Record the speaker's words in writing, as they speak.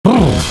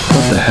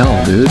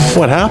dude.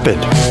 What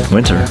happened?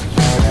 Winter.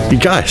 You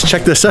guys,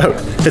 check this out.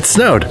 It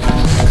snowed.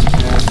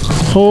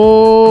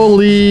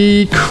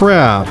 Holy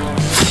crap.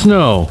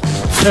 Snow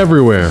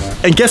everywhere.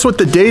 And guess what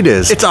the date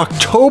is? It's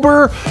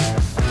October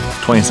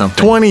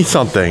 20-something.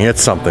 20-something.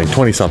 It's something.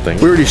 20-something.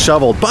 We already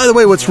shoveled. By the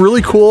way, what's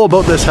really cool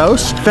about this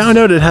house, found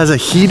out it has a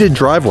heated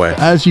driveway.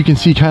 As you can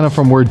see kind of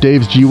from where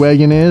Dave's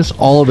G-Wagon is,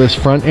 all of this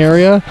front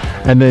area,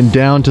 and then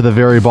down to the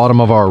very bottom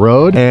of our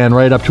road, and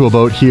right up to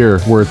about here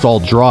where it's all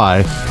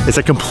dry. It's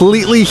a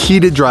completely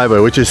heated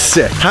driveway, which is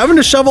sick. Having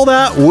to shovel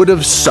that would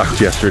have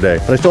sucked yesterday,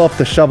 but I still have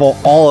to shovel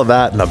all of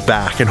that in the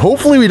back. And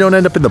hopefully we don't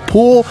end up in the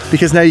pool,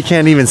 because now you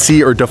can't even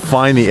see or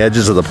define the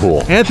edges of the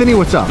pool. Anthony,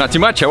 what's up? Not too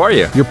much, how are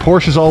you? Your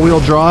Porsche's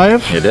all-wheel drive?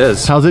 It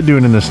is. How's it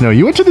doing in the snow?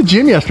 You went to the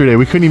gym yesterday.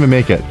 We couldn't even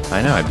make it.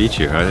 I know, I beat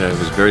you. I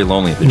was very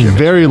lonely at the gym.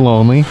 Very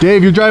lonely.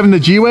 Dave, you're driving the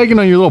G-Wagon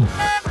on your little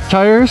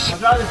tires? I'm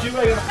driving the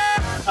G-Wagon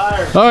on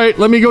tires. All right,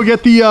 let me go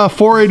get the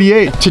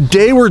 488.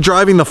 Today we're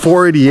driving the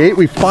 488.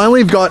 We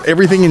finally got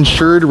everything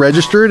insured,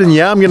 registered, and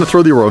yeah, I'm gonna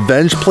throw the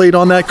Revenge plate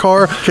on that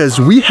car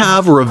because we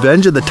have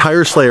Revenge of the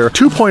Tire Slayer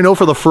 2.0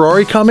 for the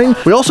Ferrari coming.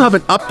 We also have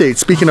an update,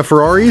 speaking of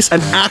Ferraris,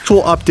 an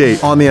actual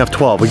update on the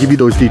F12. We'll give you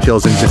those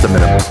details in just a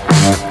minute.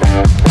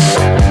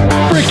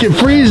 Freaking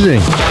freezing.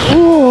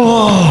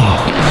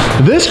 Oh.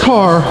 This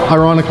car,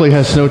 ironically,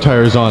 has snow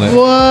tires on it.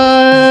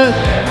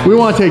 What? We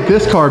want to take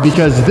this car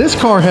because this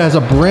car has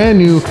a brand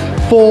new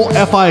full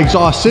FI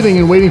exhaust sitting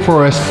and waiting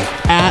for us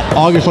at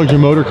August Luxury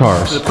Motor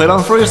Cars. Plate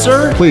on for you,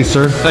 sir? Please,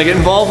 sir. Can I get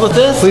involved with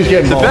this? Please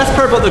get involved. The best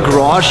part about the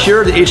garage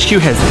here, the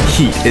HQ has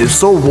heat. It is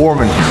so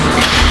warm in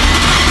here.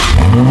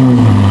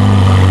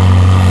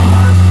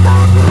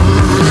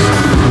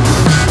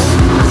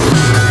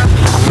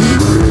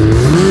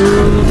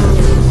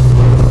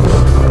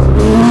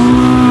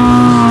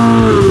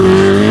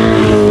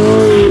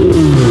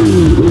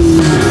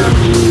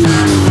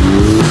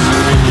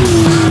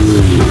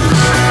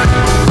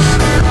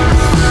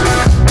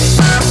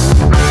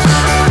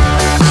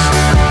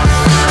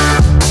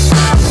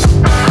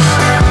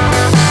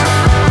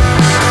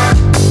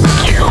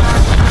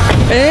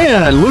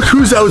 And look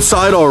who's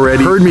outside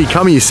already. Heard me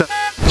coming, you son.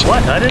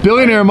 What? I didn't.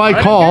 Billionaire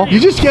Mike Call. You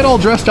just get all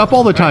dressed up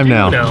all the time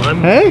now.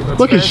 Hey,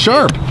 looking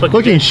sharp.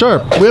 Looking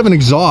sharp. We have an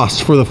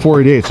exhaust for the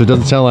 488, so it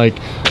doesn't sound like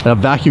a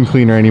vacuum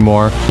cleaner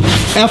anymore.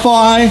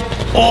 FI.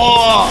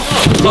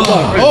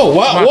 Oh,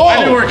 wow. Whoa.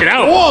 I've been working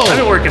out. Whoa. I've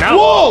been working out.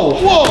 Whoa,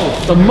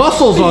 whoa. The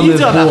muscles on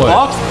this on boy. that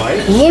box,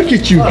 Mike. Look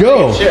at you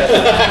go.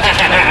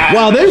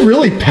 Wow, they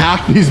really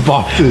packed these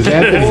boxes,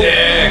 Anthony.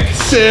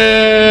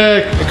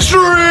 Sick.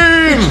 Extreme.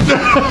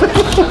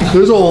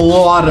 There's a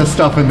lot of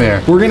stuff in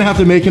there. We're gonna have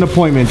to make an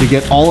appointment to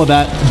get all of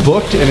that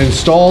booked and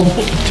installed.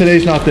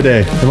 Today's not the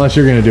day, unless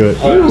you're gonna do it.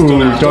 Ooh,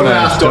 don't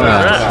ask. Hold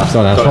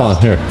on,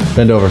 here,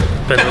 bend over.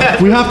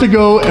 We have to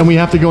go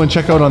and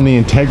check out on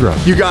the Integra.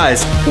 You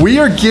guys, we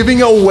are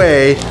giving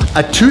away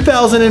a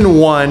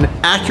 2001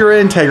 Acura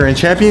Integra in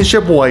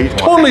Championship White,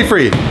 totally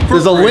free.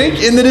 There's a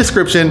link in the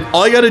description.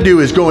 All you gotta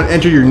do is go and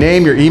enter your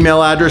name, your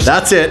email address,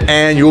 that's it,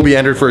 and you will be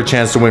entered for a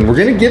chance to win. We're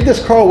gonna give this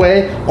car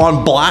away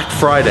on Black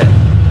Friday.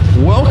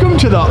 Welcome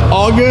to the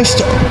August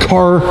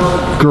Car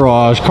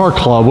Garage, Car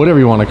Club, whatever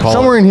you want to call it.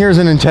 Somewhere in here is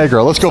an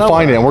Integra. Let's go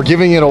find it, and we're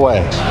giving it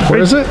away.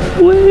 Where is it?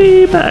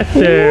 Way back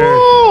there.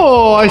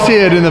 Oh, I see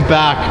it in the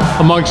back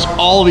amongst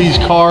all these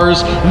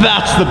cars.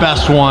 That's the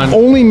best one.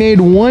 Only made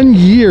 1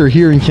 year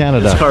here in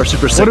Canada. This car's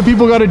super sick. What do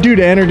people got to do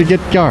to enter to get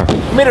the car?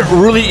 Made it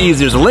really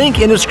easy. There's a link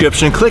in the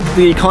description. Click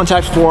the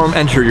contact form,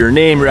 enter your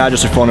name, your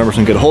address, your phone number so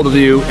we can get a hold of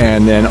you.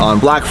 And then on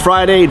Black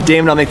Friday,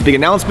 Dave and I'll make the big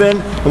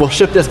announcement, and we'll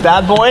ship this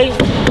bad boy.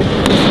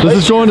 This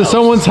is going to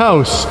someone's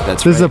house.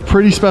 That's This is a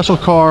pretty special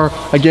car.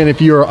 Again, if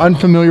you are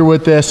unfamiliar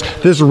with this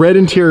red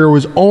interior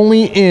was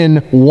only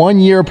in 1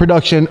 year of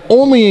production,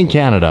 only in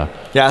Canada.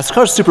 Yeah, this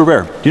car's super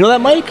rare. Do you know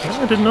that, Mike?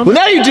 I didn't know Well,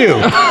 that. now you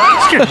do.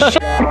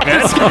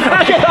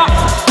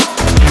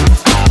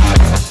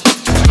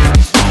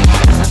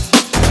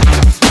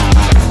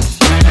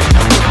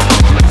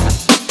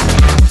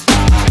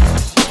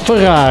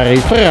 Ferrari,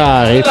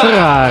 Ferrari,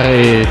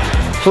 Ferrari.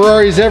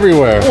 Ferraris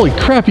everywhere. Holy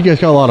crap, you guys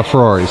got a lot of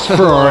Ferraris.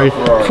 Ferrari,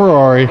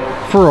 Ferrari,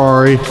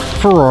 Ferrari,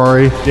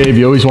 Ferrari. Dave,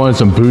 you always wanted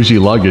some bougie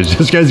luggage.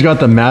 This guy's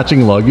got the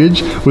matching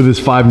luggage with his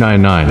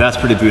 $599. That's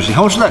pretty bougie.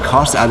 How much does that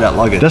cost to add that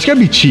luggage? That's gotta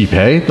be cheap,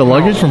 hey? The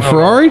luggage from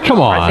Ferrari?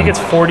 Come on. I think it's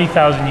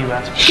 40,000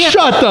 US.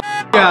 Shut the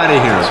out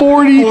of here.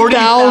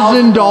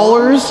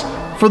 $40,000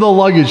 for the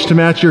luggage to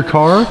match your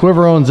car?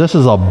 Whoever owns this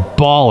is a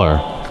baller.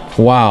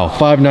 Wow,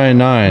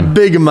 $599.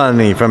 Big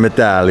money from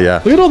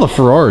Italia. Look at all the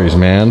Ferraris,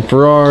 man.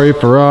 Ferrari,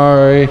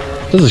 Ferrari.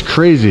 This is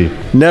crazy.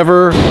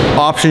 Never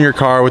option your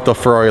car with the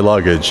Ferrari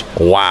luggage.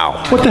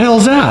 Wow. What the hell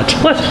is that?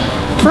 What?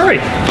 Ferrari.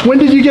 When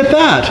did you get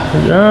that?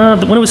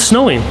 When it was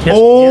snowing. Yes,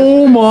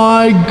 Oh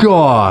my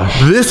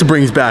gosh. This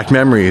brings back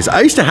memories.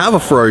 I used to have a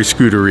Ferrari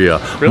Scuderia.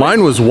 Really?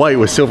 Mine was white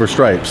with silver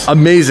stripes.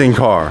 Amazing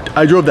car.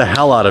 I drove the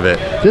hell out of it.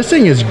 This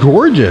thing is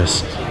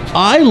gorgeous.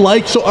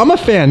 So I'm a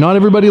fan, not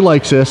everybody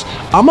likes this.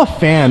 I'm a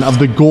fan of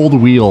the gold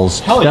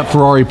wheels that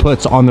Ferrari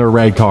puts on their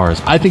red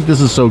cars. I think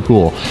this is so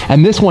cool.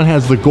 And this one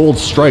has the gold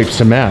stripes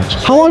to match.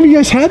 How long have you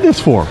guys had this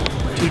for?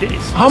 2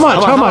 days. How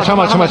much?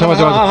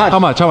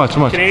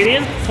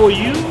 Canadian for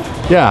you?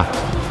 Yeah.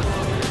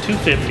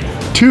 250.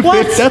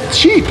 250, that's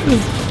cheap.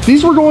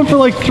 These were going for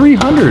like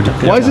 300.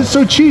 Why is it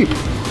so cheap?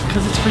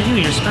 Because it's for you,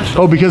 you're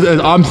special. Oh, because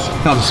I'm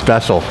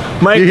special.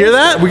 Mike, you hear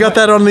that? We got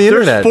that on the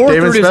internet. There's 430s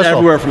David's special.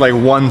 everywhere for like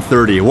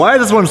 130. Why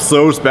is this one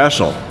so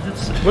special?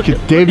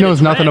 Dave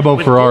knows nothing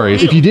about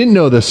Ferraris. If you didn't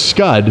know, the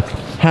Scud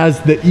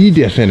has the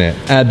E-diff in it.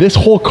 This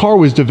whole car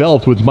was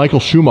developed with Michael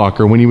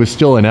Schumacher when he was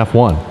still in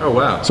F1. Oh,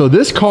 wow. So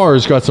this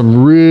car's got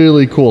some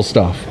really cool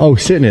stuff. Oh,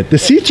 sit in it. The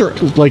seats are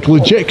like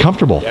legit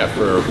comfortable. Yeah,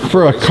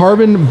 for a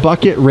carbon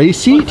bucket race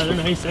seat. I don't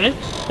know how you say it.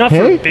 Not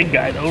for a big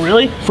guy though,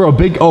 really. For a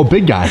big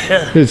guy.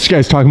 Yeah. This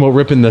guy's talking about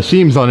ripping the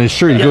seams on his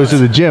shirt. He goes to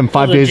the gym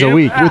 5 days a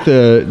week. With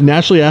a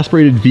naturally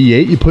aspirated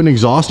V8, you put an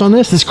exhaust on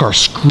this, this car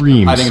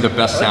screams. I think the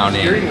best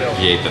sounding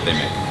V8 that they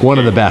make. One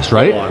of the best,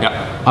 right?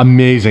 Yeah.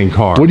 Amazing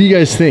car. What do you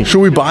guys think? Should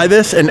we buy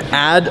this and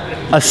add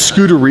a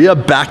Scuderia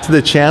back to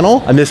the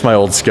channel? I miss my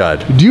old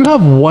Scud. Do you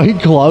have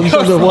white gloves?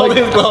 How small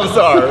these gloves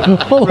are.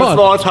 Hold on.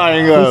 Small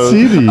tying gloves.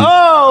 Let's see these.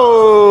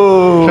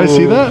 Oh! Can I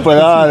see that?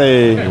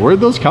 Ferrari. Hey,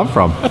 where'd those come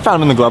from? I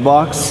found them in the glove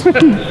box.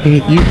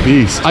 You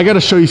beast. I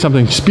gotta show you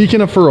something.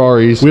 Speaking of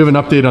Ferraris, we have an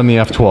update on the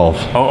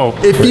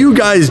F12. If you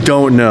guys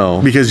don't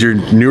know, because you're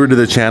newer to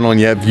the channel and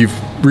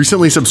you've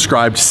recently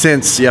subscribed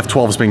since the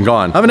F12's been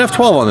gone, I have an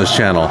F12 on this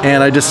channel,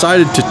 and I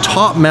decided to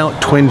top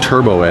mount twin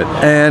turbo it,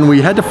 and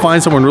we had to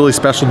find someone really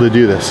special to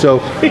do this.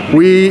 So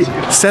we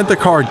sent the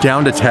car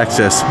down to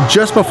Texas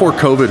just before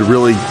COVID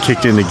really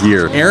kicked into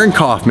gear. Aaron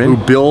Kaufman,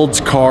 who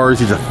builds cars,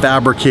 he's a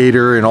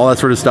fabricator and all that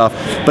sort of stuff.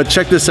 But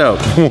check this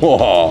out.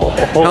 Whoa,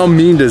 how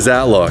mean does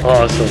that look?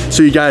 Awesome.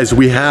 So you guys,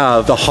 we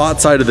have the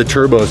hot side of the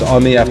turbos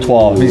on the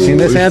F12. Have you seen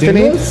this,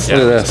 Anthony? Look at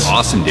this.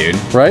 Awesome, dude.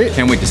 Right?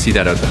 Can't wait to see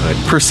that out the hood.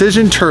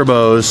 Precision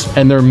turbos,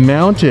 and they're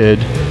mounted,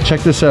 check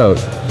this out,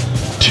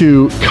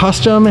 to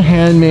custom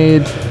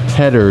handmade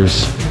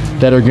headers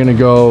that are gonna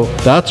go,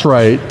 that's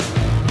right,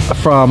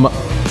 from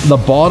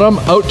the bottom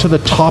out to the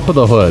top of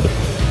the hood.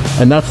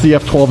 And that's the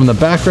F12 in the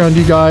background,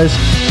 you guys.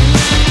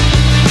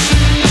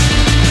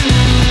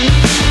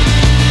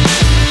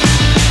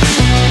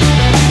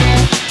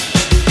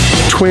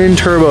 Twin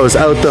turbos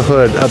out the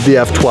hood of the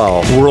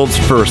F12. World's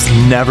first,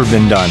 never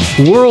been done.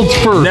 World's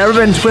first. Never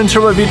been twin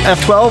turbo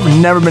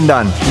F12, never been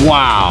done.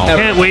 Wow.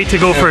 Can't wait to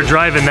go for a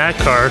drive in that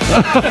car.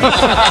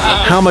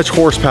 How much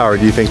horsepower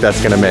do you think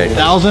that's gonna make?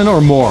 1,000 or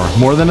more?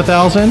 More than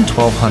 1,000?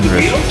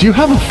 1,200. Do you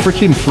have a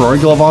freaking Ferrari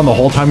glove on the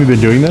whole time you've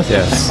been doing this?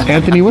 Yes.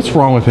 Anthony, what's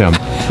wrong with him?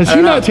 Has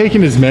he not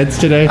taken his meds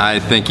today? I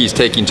think he's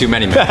taking too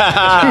many meds.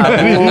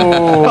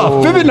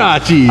 Oh,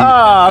 Fibonacci.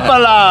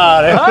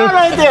 Ferrari. All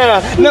right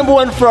there.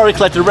 #1 Ferrari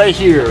collector right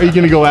here. Are you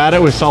gonna go at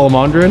it with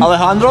Salamandrin?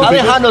 Alejandro?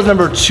 Alejandro's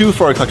 #2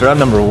 Ferrari collector. I'm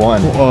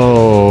 #1.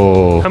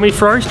 Oh. How many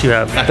Ferraris do you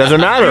have? Doesn't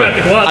matter.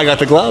 You got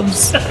the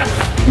gloves. I got the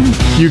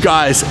gloves. You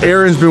guys,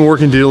 Aaron's been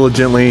working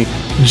diligently.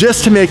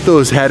 Just to make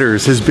those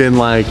headers has been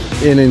like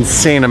an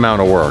insane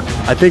amount of work.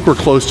 I think we're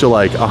close to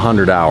like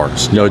 100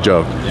 hours. No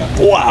joke. Yeah.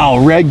 Wow,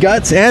 red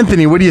guts.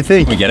 Anthony, what do you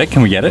think? Can we get it?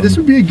 Can we get it? This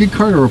would be a good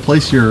car to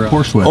replace your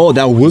Porsche with. Oh,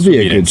 that would be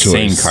a An good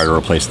insane choice. car to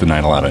replace the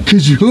 911.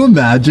 Could you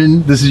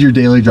imagine this is your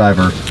daily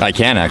driver? I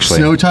can actually.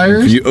 Snow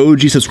tires? For you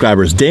OG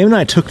subscribers, Dave and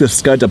I took this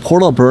Scud to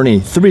Port Alberni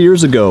 3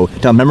 years ago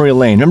down memory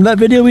lane. Remember that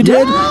video we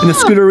did in the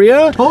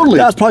Scuderia? Totally.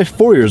 That was probably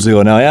 4 years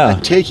ago now, yeah.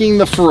 Taking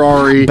the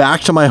Ferrari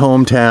back to my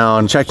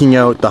hometown, checking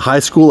out the high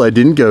school I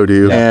didn't go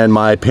to, and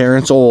my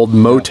parents' old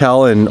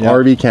motel and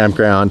RV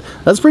campground.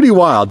 That's pretty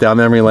wild down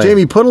memory lane.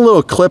 Jamie, put a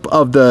little clip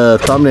of the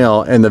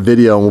thumbnail in the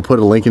video, and we'll put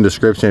a link in the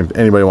description if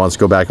anybody wants to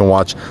go back and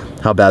watch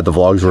how bad the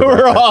vlogs were.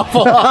 We're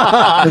awful.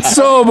 It's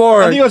so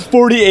boring. I think it was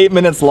 48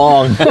 minutes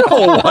long.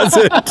 No, was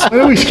it?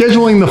 When are we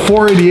scheduling the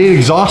 488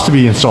 exhaust to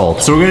be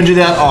installed? So we're gonna do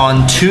that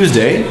on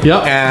Tuesday.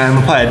 Yep. And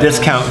we'll apply a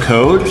discount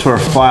code to our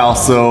file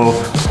so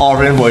all of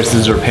our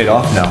invoices are paid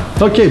off now.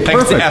 Okay,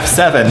 Thanks perfect.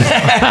 to F7.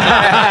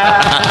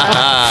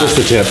 Just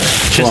a tip.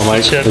 Come on,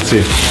 Mike. tip. Let's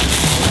see.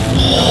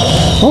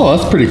 Oh,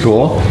 that's pretty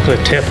cool. Put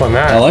a tip on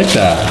that. I like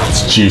that.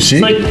 It's juicy.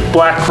 It's like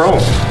black chrome.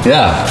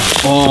 Yeah.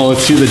 Oh,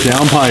 let's see the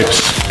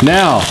downpipes.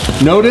 Now,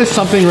 notice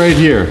something right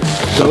here.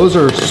 Those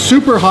are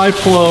super high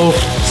flow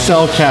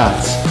cell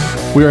cats.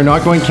 We are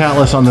not going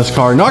catless on this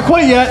car. Not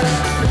quite yet.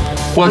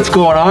 What's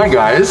going on,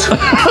 guys?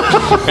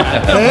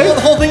 The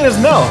whole thing is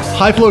no.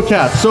 High flow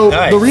cats. So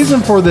Nice. the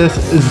reason for this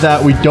is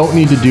that we don't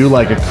need to do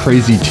like a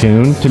crazy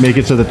tune to make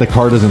it so that the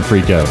car doesn't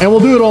freak out. And we'll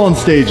do it all in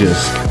stages.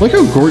 Look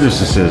how gorgeous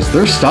this is.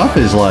 Their stuff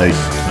is like,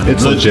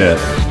 it's legit.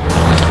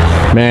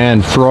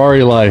 Man,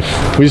 Ferrari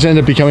life. We just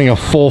ended up becoming a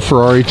full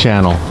Ferrari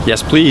channel.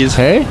 Yes, please.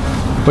 Hey,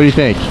 what do you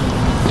think?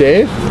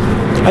 Dave?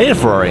 I need a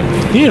Ferrari.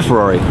 You need a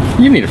Ferrari.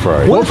 You need a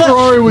Ferrari. What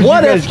Ferrari would you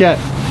what guys if- get?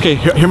 Okay,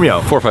 hear me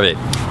out. 458.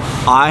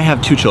 I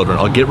have 2 children.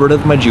 I'll get rid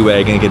of my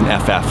G-Wagon and get an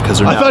FF because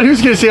they're I thought he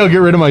was gonna say I'll get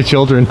rid of my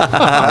children.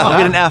 I'll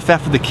get an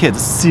FF for the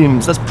kids.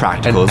 That's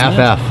practical, isn't it?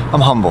 FF.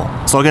 I'm humble.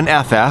 So I'll get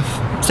an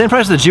FF. Same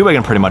price as the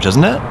G-Wagon pretty much,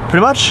 isn't it?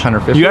 Pretty much?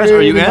 150. You guys,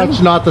 are you Pretty in?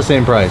 much not the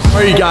same price.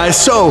 All right, you guys,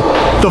 so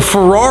the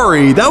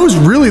Ferrari, that was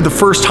really the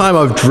first time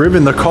I've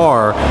driven the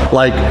car,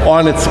 like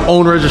on its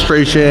own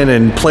registration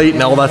and plate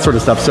and all that sort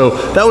of stuff. So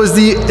that was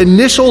the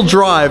initial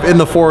drive in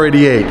the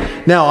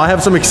 488. Now, I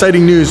have some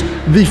exciting news.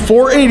 The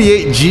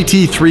 488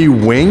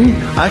 GT3 wing,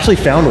 I actually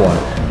found one.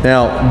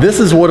 Now,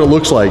 this is what it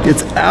looks like.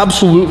 It's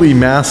absolutely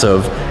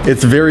massive.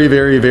 It's very,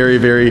 very, very,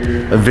 very,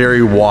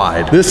 very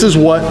wide. This is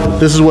what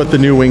the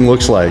new wing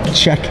looks like.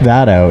 Check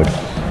that out.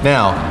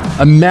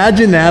 Now,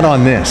 imagine that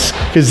on this,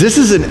 because this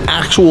is an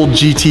actual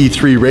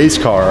GT3 race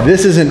car.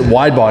 This isn't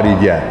wide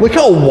bodied yet. Look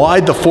how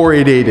wide the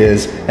 488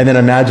 is, and then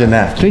imagine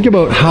that. Think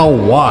about how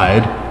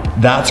wide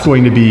that's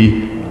going to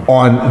be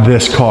on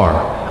this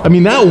car. I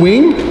mean, that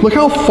wing, look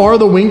how far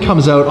the wing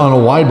comes out on a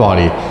wide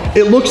body.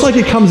 It looks like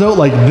it comes out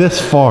like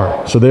this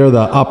far. So there are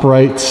the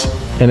uprights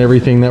and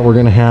everything that we're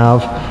gonna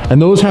have.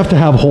 And those have to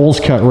have holes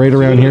cut right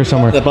around here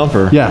somewhere. The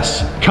bumper.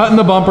 Yes, cutting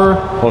the bumper.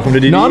 Welcome to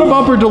DD. Not a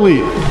bumper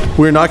delete.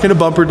 We're not gonna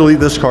bumper delete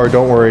this car,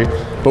 don't worry.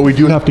 But we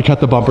do have to cut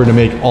the bumper to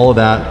make all of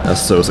that.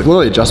 That's so sick.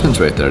 Little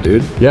adjustments right there,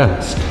 dude.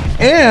 Yes.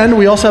 And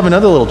we also have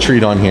another little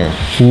treat on here.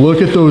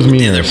 Look at those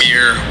mirrors.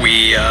 Mirror,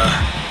 we are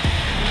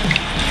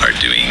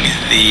doing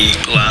the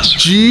glass.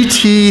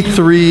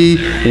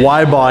 GT3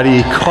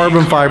 wide-body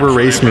carbon fiber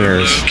race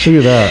mirrors. Look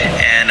at that.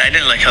 And I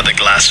didn't like how the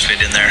glass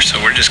fit in there,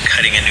 so we're just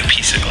cutting a new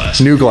piece of glass.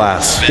 New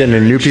glass. Getting a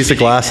new piece of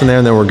glass in there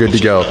and then we're good to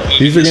go.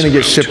 These are gonna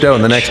get shipped out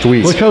in the next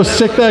week. Look how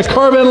sick that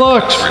carbon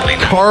looks.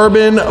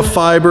 Carbon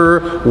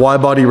fiber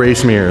wide-body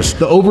race mirrors.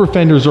 The over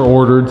fenders are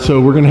ordered, so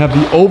we're gonna have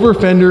the over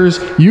fenders.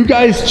 You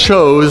guys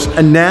chose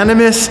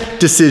unanimous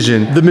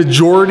decision. The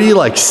majority,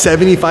 like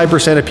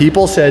 75% of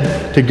people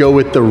said to go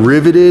with the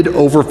riveted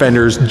over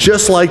fenders,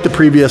 just like the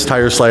previous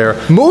Tire Slayer.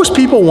 Most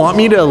people want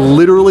me to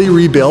literally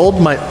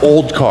rebuild my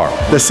old car.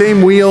 The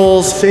same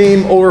wheels,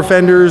 same over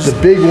fenders,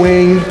 the big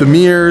wing, the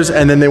mirrors,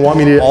 and then they want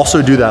me to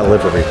also do that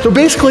livery. So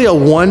basically a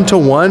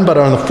 1-to-1, but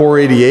on the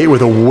 488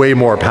 with a way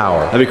more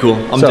power. That'd be cool.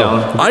 I'm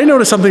down. I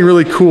noticed something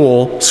really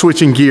cool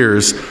switching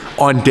gears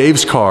on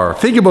Dave's car.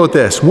 Think about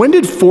this. When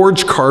did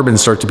forged carbon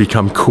start to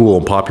become cool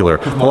and popular?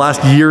 The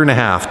last year and a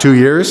half, 2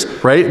 years,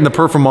 right? And the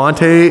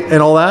Performante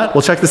and all that.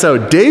 Well, check this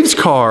out. Dave's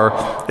car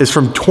is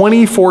from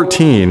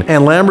 2014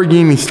 and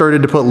Lamborghini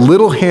started to put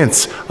little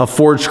hints of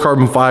forged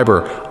carbon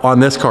fiber on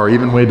this car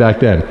even way back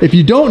then. If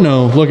you don't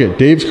know, look at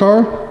Dave's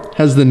car.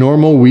 Has the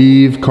normal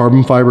weave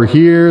carbon fiber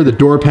here, the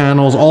door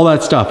panels, all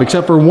that stuff,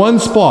 except for one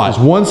spot.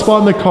 There's one spot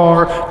in the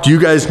car. Do you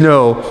guys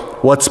know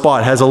what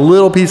spot has a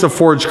little piece of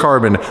forged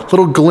carbon,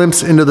 little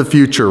glimpse into the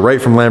future,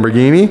 right from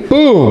Lamborghini?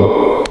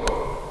 Boom!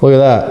 Look at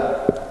that.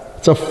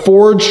 It's a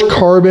forged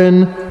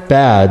carbon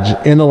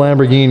badge in the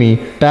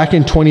Lamborghini back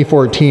in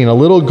 2014. A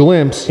little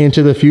glimpse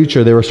into the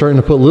future. They were starting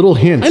to put little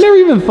hints. I never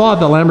even thought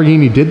that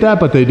Lamborghini did that,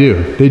 but they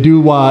do. They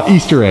do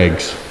Easter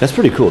eggs. That's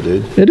pretty cool,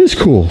 dude. It is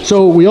cool.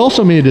 So we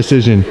also made a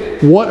decision.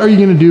 What are you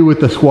going to do with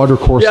the Squadra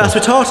Corsa? Yeah, so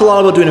we talked a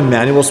lot about doing a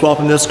manual swap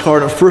in this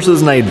car. And at first it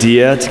was an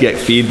idea to get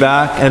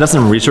feedback, and I did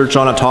some research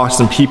on it, talked to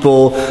some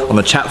people on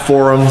the chat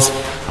forums,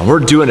 and we're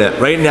doing it.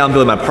 Right now I'm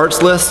building my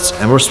parts list,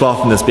 and we're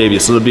swapping this baby.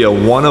 So it'll be a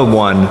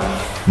 101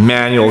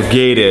 manual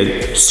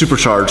gated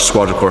supercharged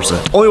Squadra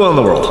Corsa. Only one in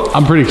the world.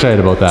 I'm pretty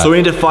excited about that. So we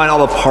need to find all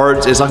the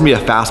parts. It's not gonna be a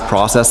fast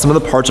process. Some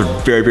of the parts are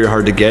very, very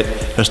hard to get.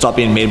 They're stopped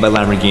being made by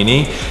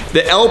Lamborghini.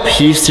 The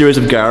LP series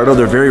of Gallardo,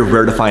 they're very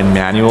rare to find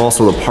manual,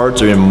 so the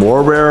parts are even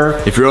more rare.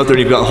 If you're out there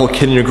and you've got a whole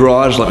kit in your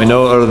garage, let me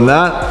know. Other than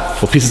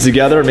that, we'll piece it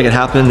together and make it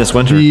happen this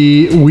winter.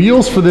 The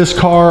wheels for this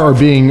car are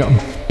being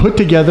put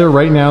together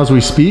right now as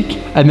we speak,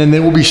 and then they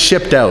will be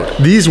shipped out.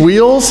 These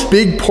wheels,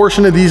 big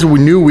portion of these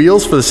new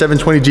wheels for the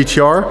 720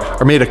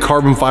 GTR are made of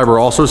carbon fiber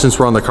also, since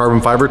we're on the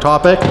carbon fiber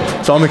topic.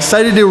 So I'm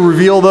excited to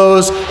reveal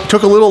those. It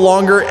took a little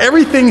longer.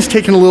 Everything's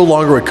taken a little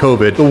longer with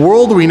COVID. The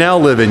world we now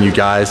live in, you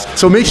guys.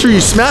 So make sure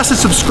you smash the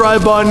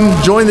subscribe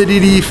button, join the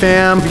DD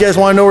fam. If you guys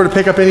want to know where to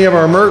pick up any of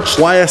our merch,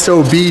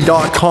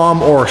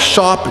 ysob.com or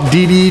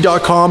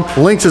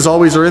shopdd.com. Links as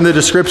always are in the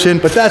description.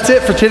 But that's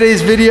it for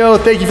today's video.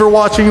 Thank you for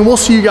watching, and we'll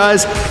see you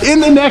guys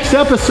in the next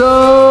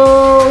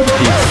episode.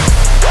 Peace.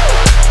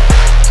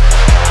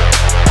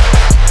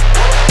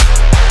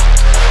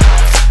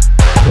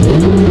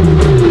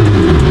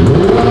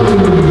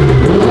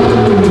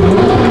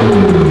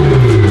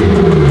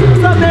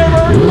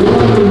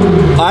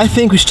 I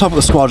think we should talk about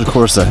the Squadra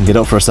Corsa and get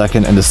out for a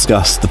second and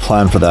discuss the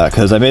plan for that,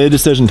 because I made a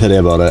decision today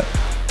about it.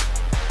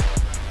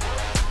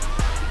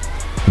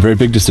 A very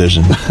big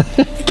decision.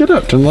 Get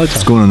up, turn the lights on.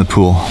 It's going in the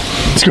pool.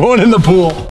 It's going in the pool.